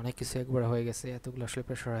 কারণ এটাতে অনেক কিছু একবারে হয়ে গেছে, এতগুলো আসলে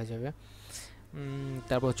প্রেশার হয়ে যাবে।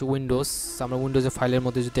 তারপর হচ্ছে উইন্ডোজ, আমরা উইন্ডোজের ফাইলের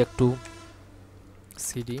মধ্যে যদি একটু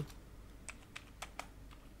সিডি,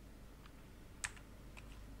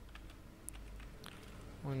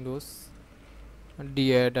 উইন্ডোজ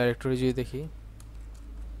ডাইরেক্টরি যদি দেখি,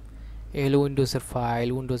 এই হলো উইন্ডোজের ফাইল।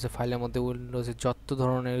 উইন্ডোজের ফাইলের মধ্যে উইন্ডোজের যত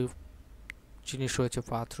ধরনের জিনিস রয়েছে,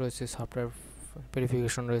 পাথ রয়েছে, সফটওয়্যার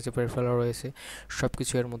ভেরিফিকেশন রয়েছে, পেরিফেরাল রয়েছে, সব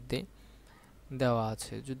কিছু এর মধ্যে দেওয়া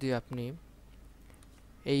আছে। যদি আপনি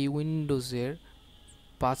এই উইন্ডোজের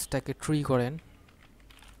পাথটাকে ট্রি করেন,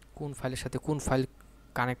 কোন ফাইলের সাথে কোন ফাইল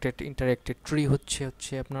কানেক্টেড, ইন্টারেক্টেড, ট্রি হচ্ছে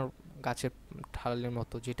আপনার গাছের ঢালের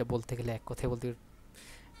মতো, যেটা বলতে গেলে এক কথায় বলতে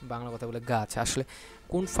বাংলা কথা বলে গাছ, আসলে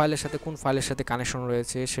কোন ফাইলের সাথে কানেকশন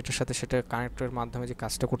রয়েছে সেটার সাথে সেটা কানেক্টরের মাধ্যমে যে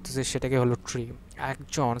কাজটা করতেছে সেটাকে হলো ট্রি।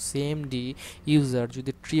 একজন সিএমডি ইউজার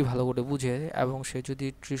যদি ট্রি ভালো করে বুঝে এবং সে যদি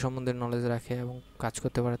ট্রি সম্বন্ধে নলেজ রাখে এবং কাজ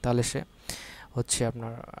করতে পারে, তাহলে সে হচ্ছে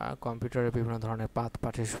আপনার কম্পিউটারের বিভিন্ন ধরনের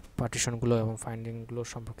পার্টিশনগুলো এবং ফাইন্ডিংগুলো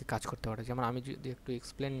সম্পর্কে কাজ করতে পারে। যেমন আমি যদি একটু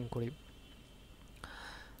এক্সপ্লেন করি,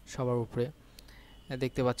 সবার উপরে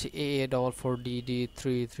দেখতে পাচ্ছি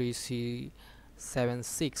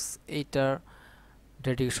AA44DD33C76, এইটার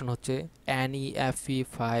ডেডিকেশন হচ্ছে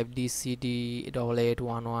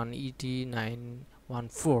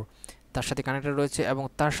NEFE5DCD8811ET914, তার সাথে কানেক্টেড রয়েছে, এবং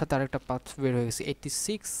তার সাথে আরেকটা পাথ বের হয়ে গেছে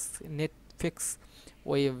 86 Netflix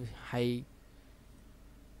web high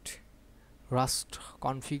rushed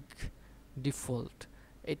config default,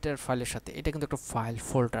 এটার ফাইলের সাথে, এটা কিন্তু একটা ফাইল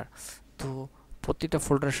ফোল্ডার। তো প্রতিটা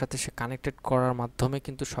ফোল্ডারের সাথে সে কানেক্টেড করার মাধ্যমে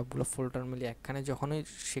কিন্তু সবগুলো ফোল্ডার মিলে একখানে যখনই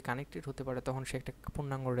সে কানেক্টেড হতে পারে, তখন সে একটা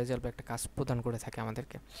পূর্ণাঙ্গ রেজাল্ট বা একটা কাজ প্রদান করে থাকে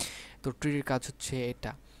আমাদেরকে। তো ট্রির কাজ হচ্ছে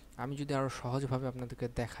এটা। আমি যদি আরও সহজভাবে আপনাদেরকে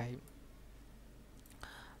দেখাই,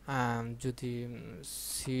 যদি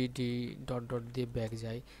সিডি ডট ডট দিয়ে ব্যাক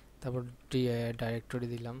যাই, তারপর ডাইরেক্টরি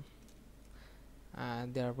দিলাম,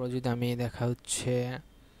 দেওয়ার পর যদি আমি দেখা হচ্ছে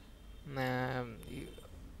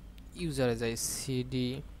ইউজারে যাই, সিডি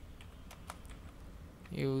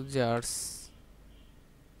ইউজার্স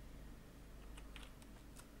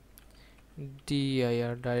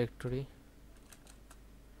dir ডাইরেক্টরি,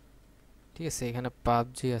 ঠিক আছে, এখানে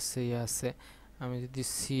পাবজি আছে, আছে, আমি যদি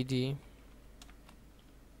সিডি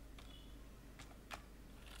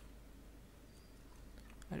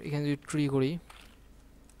আর এখানে যদি ট্রি করি,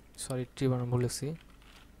 সরি ট্রি বানানো ভুলেছি,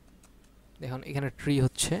 দেখুন এখানে ট্রি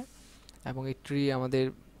হচ্ছে, এবং এই ট্রি আমাদের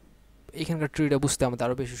এখানকার ট্রিটা বুঝতে আমাদের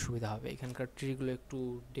আরও বেশি সুবিধা হবে। এখানকার ট্রিগুলো একটু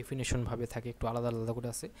ডেফিনেশনভাবে থাকে, একটু আলাদা আলাদা করে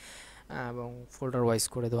আছে, এবং ফোল্ডার ওয়াইজ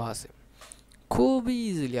করে দেওয়া আছে। খুবই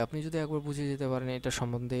ইজিলি আপনি যদি একবার বুঝে যেতে পারেন এটা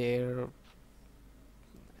সম্বন্ধে, এর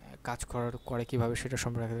কাজ করে কীভাবে সেটা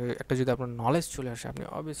সম্পর্কে একটা যদি আপনার নলেজ চলে আসে, আপনি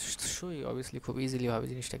অবভিয়াসলি খুব ইজিলিভাবে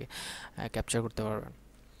জিনিসটাকে ক্যাপচার করতে পারবেন।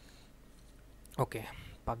 ওকে,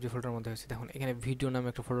 পাবজি ফোল্ডারের মধ্যে হচ্ছে, দেখুন এখানে ভিডিও নামে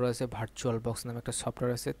একটা ফোল্ডার আছে, ভার্চুয়াল বক্স নামে একটা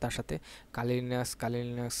সফটওয়্যার আছে, তার সাথে কালিনাক্স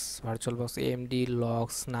virtual box, AMD log,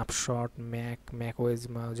 snapshot, Mac OS,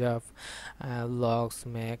 মজাফ, logs,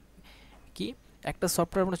 Mac কি একটা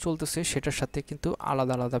সফটওয়্যার মানে চলতেছে সেটার সাথে কিন্তু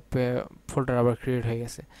আলাদা আলাদা ফোল্ডার আবার ক্রিয়েট হয়ে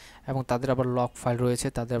গেছে এবং তাদের আবার লগ ফাইল রয়েছে,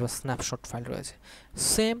 তাদের আবার স্ন্যাপশট ফাইল রয়েছে।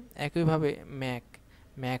 সেম একইভাবে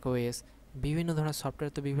ম্যাক ওএস বিভিন্ন ধরনের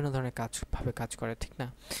সফটওয়্যার তো বিভিন্ন ধরনের কাজ করে, ঠিক না?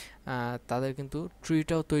 তাদের কিন্তু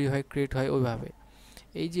ট্রিটাও তৈরি হয়, ক্রিয়েট হয় ওইভাবে।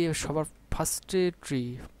 এই যে সবার ফার্স্টে ট্রি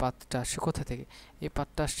পাথটা আসছে কোথা থেকে? এই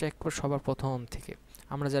পাথটা আসছে একবার সবার প্রথম থেকে।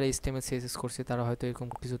 আমরা যারা HTML CSS করছি তারা হয়তো এরকম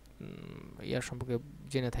কিছু ইয়ার সম্পর্কে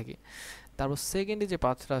জেনে থাকি। তারপর সেকেন্ডে যে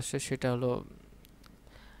পাথটা আসছে সেটা হলো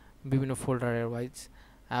বিভিন্ন ফোল্ডারের ওয়াইজ,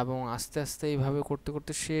 এবং আস্তে আস্তে এইভাবে করতে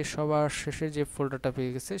করতে সে সবার শেষে যে ফোল্ডারটা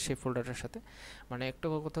পেয়ে গেছে সেই ফোল্ডারটার সাথে, মানে একটা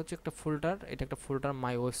কথা হচ্ছে একটা ফোল্ডার, এটা একটা ফোল্ডার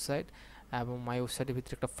মাই ওয়েবসাইট, এবং মাই ওয়েবসাইটের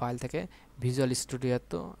ভিতরে একটা ফাইল থাকে ভিজুয়াল স্টুডিও।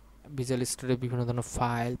 তো ভিজুয়াল স্টুডিও বিভিন্ন ধরনের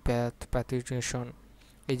ফাইল প্যাথিনেশন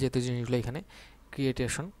এই জাতীয় জিনিসগুলো এখানে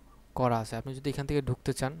ক্রিয়েটেশন করা আছে। আপনি যদি এখান থেকে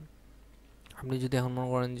ঢুকতে চান, আপনি যদি এখন মনে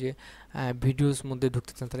করেন যে ভিডিওস মধ্যে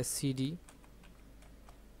ঢুকতে চান, তাহলে সিডি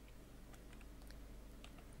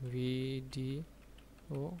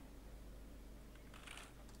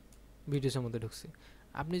ভিডিওসের মধ্যে ঢুকছি।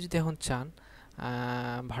 আপনি যদি এখন চান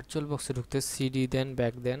ভার্চুয়াল বক্সে ঢুকতে, সিডি দেন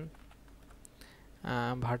back then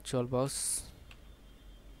virtual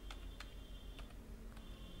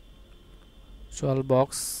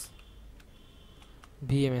box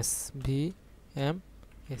VMS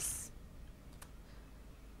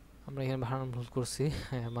আমরা এখানে বানান ভুল করছি,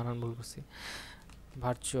 হ্যাঁ বানান ভুল করছি,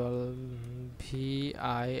 virtual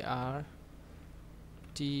VIRTUAL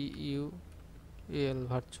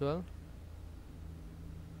virtual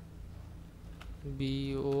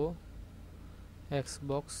BOX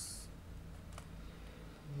box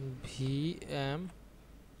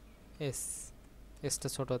VMS, এসটা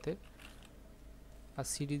ছোটতে, আর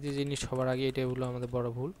সিডিতে জিনিস সবার আগে, এটা হলো আমাদের বড়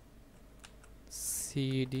ভুল।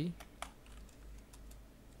 সিডি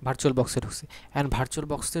ভার্চুয়াল বক্সে ঢুকছি, অ্যান্ড ভার্চুয়াল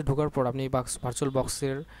বক্সে ঢোকার পর আপনি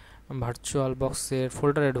ভার্চুয়াল বক্সের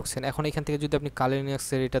ফোল্ডারে ঢুকছেন। এখন এখান থেকে যদি আপনি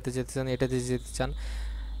কালিনিক্সের এটাতে যেতে চান,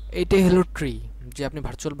 এইটাই হলো ট্রি, যে আপনি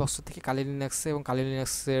ভার্চুয়াল বক্স থেকে কালিনিক্সে এবং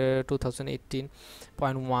কালিনিক্সের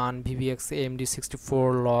 2018.1 VBX AMD 64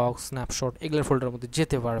 লগ স্ন্যাপশট এগুলোর ফোল্ডারের মধ্যে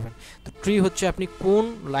যেতে পারবেন। তো ট্রি হচ্ছে আপনি কোন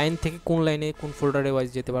লাইন থেকে কোন লাইনে কোন ফোল্ডারে ওয়াইজ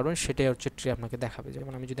যেতে পারবেন, সেটাই হচ্ছে ট্রি আপনাকে দেখাবে।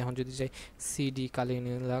 যেমন আমি যদি এখন যাই সিডি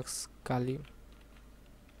কালিনিক্স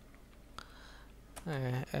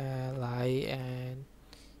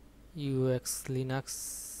LINUX লিনাক্স,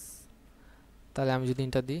 তাহলে আমি যদি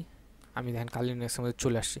এটা দিই, আমি দেখেন কালিনিক্সের মধ্যে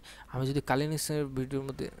চলে আসছি। আমি যদি কালিনিক্সের ভিডিওর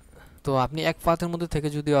মধ্যে, তো আপনি এক পাথের মধ্যে থেকে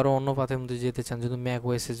যদি আরও অন্য পাথের মধ্যে যেতে চান, যদি ম্যাক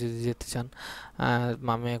ওএসে যদি যেতে চান,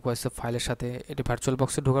 ম্যাক ওএসের ফাইলের সাথে এটি ভার্চুয়াল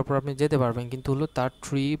বক্সে ঢোকার পর আপনি যেতে পারবেন, কিন্তু হলো তার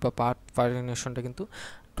ট্রি বা পাথ পারমিশনটা কিন্তু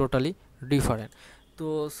টোটালি ডিফারেন্ট। তো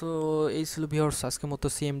সো এই ছিল ভিউয়ার্স আজকের মতো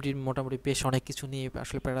সিএমডির মোটামুটি বেশ অনেক কিছু নিয়ে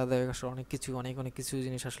আসলে প্যারাদায়ক, আসলে অনেক কিছু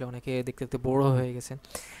জিনিস আসলে অনেকে দেখতে দেখতে বড় হয়ে গেছে।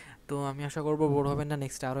 তো আমি আশা করবো বোর হবেন না।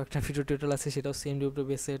 নেক্সট আরও একটা ভিডিও টিউটোরিয়াল আছে, সেটাও সিএমডি উপরে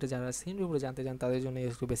বেসে, এটা যারা সিএমডি উপরে জানতে চান তাদের জন্য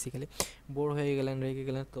একটু বেসিক্যালি বোর হয়ে গেলেন, রেগে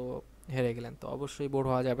গেলেন, তো হেরে গেলেন, তো অবশ্যই বোর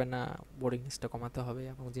হওয়া যাবে না, বোরিংনেসটা কমাতে হবে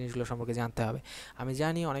এবং জিনিসগুলো সম্পর্কে জানতে হবে। আমি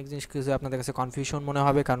জানি অনেক জিনিস কিছু আপনাদের কাছে কনফিউশন মনে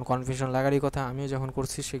হবে, কারণ কনফিউশন লাগারই কথা, আমিও যখন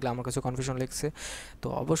করছি সেগুলো আমার কাছে কনফিউশন লেগছে। তো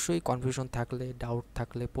অবশ্যই কনফিউশন থাকলে, ডাউট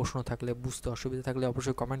থাকলে, প্রশ্ন থাকলে, বুঝতে অসুবিধা থাকলে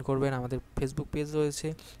অবশ্যই কমেন্ট করবেন। আমাদের ফেসবুক পেজ রয়েছে,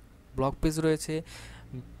 ব্লগ পেজ রয়েছে,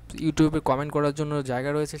 ইউটিউবে কমেন্ট করার জন্য জায়গা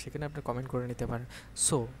রয়েছে, সেখানে আপনি কমেন্ট করে নিতে পারেন।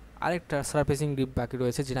 সো আরেকটা সারফেসিং ডিপ বাকি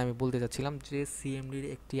রয়েছে, যেটা আমি বলতে চাচ্ছিলাম, যে সিএমডির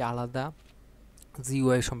একটি আলাদা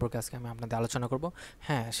জিইউআই সম্পর্কে আজকে আমি আপনাদের আলোচনা করব।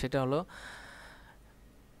 হ্যাঁ, সেটা হলো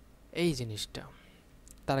এই জিনিসটা।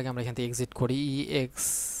 তার আগে আমরা এখান থেকে এক্সিট করি,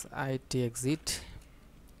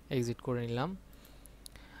 এক্সিট করে নিলাম।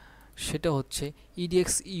 সেটা হচ্ছে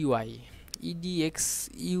ইডিএক্স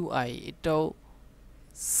ইউআই, এটাও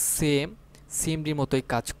সিএমডির মতোই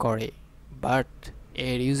কাজ করে, বাট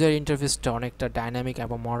এর ইউজার ইন্টারফেসটা অনেকটা ডাইনামিক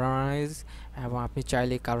এবং মডার্নাইজ, এবং আপনি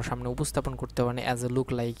চাইলে কারোর সামনে উপস্থাপন করতে পারেন as a look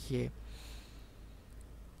like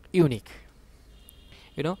unique,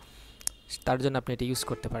 YONO, তার জন্য আপনি এটা ইউজ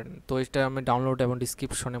করতে পারেন। তো এটা আমি ডাউনলোড এবং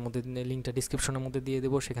ডিসক্রিপশনের মধ্যে, লিঙ্কটা ডিসক্রিপশনের মধ্যে দিয়ে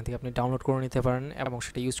দেবো, সেখান থেকে আপনি ডাউনলোড করে নিতে পারেন এবং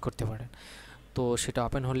সেটা ইউজ করতে পারেন। তো সেটা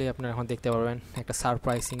ওপেন হলে আপনারা এখন দেখতে পারবেন একটা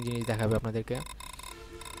সারপ্রাইজিং জিনিস দেখাবে আপনাদেরকে।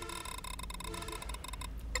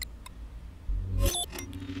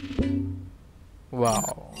 Wow,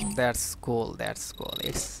 that's cool,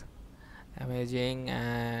 it's amazing,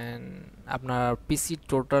 and আপনার পিসি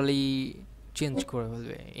টোটালি চেঞ্জ করে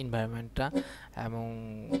ফেলবে এনভায়রনমেন্টটা, এবং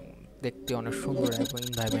দেখতে অনেক সুন্দর এবং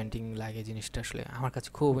এনভায়রনমেন্টিং লাগে জিনিসটা। আসলে আমার কাছে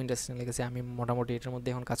খুব ইন্টারেস্টিং লেগেছে, আমি মোটামুটি এটার মধ্যে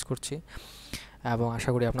এখন কাজ করছি এবং আশা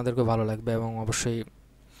করি আপনাদেরকেও ভালো লাগবে, এবং অবশ্যই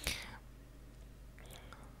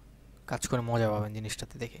কাজ করে মজা পাবেন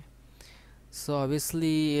জিনিসটাতে দেখে। সো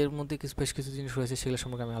অবভিয়াসলি এর মধ্যে বেশ কিছু জিনিস রয়েছে, সেগুলো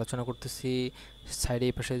সম্পর্কে আমি আলোচনা করতেছি। সাইডে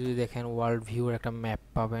এই পাশে যদি দেখেন ওয়ার্ল্ড ভিউর একটা ম্যাপ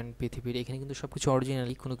পাবেন পৃথিবীর। এখানে কিন্তু সব কিছু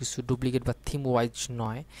অরিজিনালি, কোনো কিছু ডুপ্লিকেট বা থিম ওয়াইজ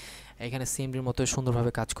নয়। এখানে সিএমডির মতো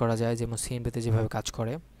সুন্দরভাবে কাজ করা যায়, যেমন সিএমডিতে যেভাবে কাজ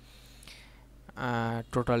করে,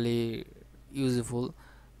 টোটালি ইউজফুল।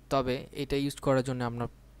 তবে এটা ইউজ করার জন্য আপনার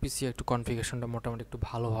পিসি একটু কনফিগারেশনটা মোটামুটি একটু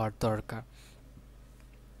ভালো হওয়ার দরকার।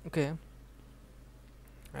 ওকে,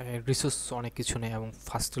 রিসোর্স অনেক কিছু নেই এবং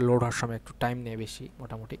ফার্স্ট লোড হওয়ার সময় একটু টাইম নেয় বেশি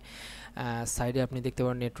মোটামুটি। সাইডে আপনি দেখতে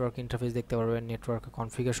পারবেন নেটওয়ার্ক ইন্টারফেস দেখতে পারবেন, নেটওয়ার্ক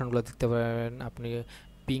কনফিগারেশনগুলো দেখতে পারবেন, আপনি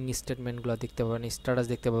পিং স্টেটমেন্টগুলো দেখতে পারবেন, স্ট্যাটাস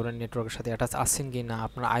দেখতে পারবেন, নেটওয়ার্কের সাথে অ্যাটাচ আছেন কি না,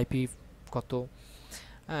 আপনার আইপি কত।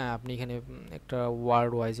 হ্যাঁ, আপনি এখানে একটা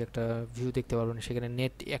ওয়ার্ল্ড ওয়াইজ একটা ভিউ দেখতে পারবেন, সেখানে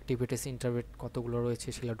নেট অ্যাক্টিভিটিস ইন্টারনেট কতগুলো রয়েছে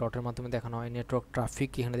সেগুলো ডটের মাধ্যমে দেখানো হয়। নেটওয়ার্ক ট্রাফিক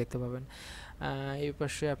এখানে দেখতে পাবেন। এই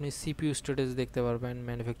পাশে আপনি সিপিইউ স্টোরেজ দেখতে পারবেন,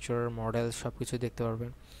 ম্যানুফ্যাকচারার মডেল সব কিছু দেখতে পারবেন।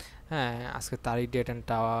 হ্যাঁ, আজকে তারিখ, ডেট অ্যান্ড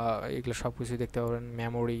এগুলো সব কিছু দেখতে পারবেন।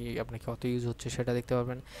 মেমোরি আপনি কত ইউজ হচ্ছে সেটা দেখতে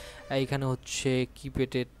পারবেন। এইখানে হচ্ছে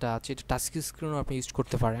কিপ্যাডের টাচ, এটা টাচ স্ক্রিনও আপনি ইউজ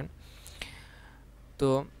করতে পারেন। তো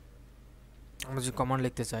আমরা যদি কমান্ড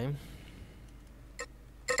লিখতে চাই,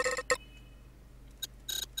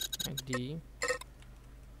 ডি,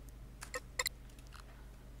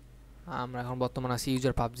 আমরা এখন বর্তমানে আছি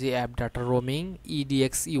user PUBG app data roaming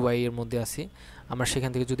edX UI এর মধ্যে আছি। আমরা সেখান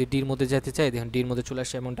থেকে যদি ডির মধ্যে যেতে চাই, দেখুন ডির মধ্যে চলে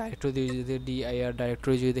আসে, এবং ডাইরেক্টরি দিয়ে যদি ডিআইআর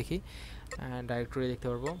ডাইরেক্টরি যদি দেখি, ডাইরেক্টরি দেখতে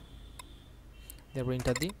পারবো। তারপর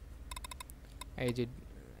ইন্টার দিই, এই যে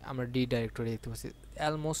আমরা ডি ডাইরেক্টরি দেখতে পাচ্ছি।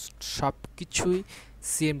 অলমোস্ট সব কিছুই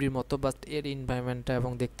সিএমডির মতো, বাট এর এনভায়রনমেন্টটা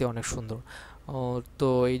এবং দেখতে অনেক সুন্দর। তো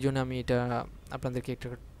এই জন্য আমি এটা আপনাদেরকে একটা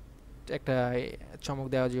একটা চমক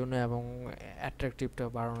দেওয়ার জন্য এবং অ্যাট্রাকটিভটা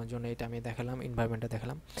বাড়ানোর জন্য এটা আমি দেখালাম, এনভায়রনমেন্টটা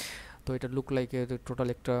দেখালাম। তো এটা লুক লাইক টোটাল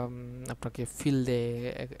একটা আপনাকে ফিল দেয়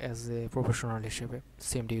অ্যাজ এ প্রফেশনাল হিসেবে,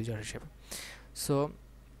 সিএমডি ইউজার হিসেবে। সো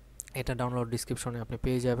এটা ডাউনলোড ডিসক্রিপশনে আপনি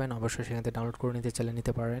পেয়ে যাবেন, অবশ্যই সেখান থেকে ডাউনলোড করে নিতে চাইলে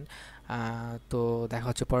নিতে পারেন। তো দেখা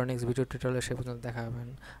হচ্ছে পরে নেক্সট ভিডিও টিউটোরিয়ালে, সে পর্যন্ত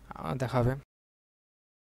দেখা হবে।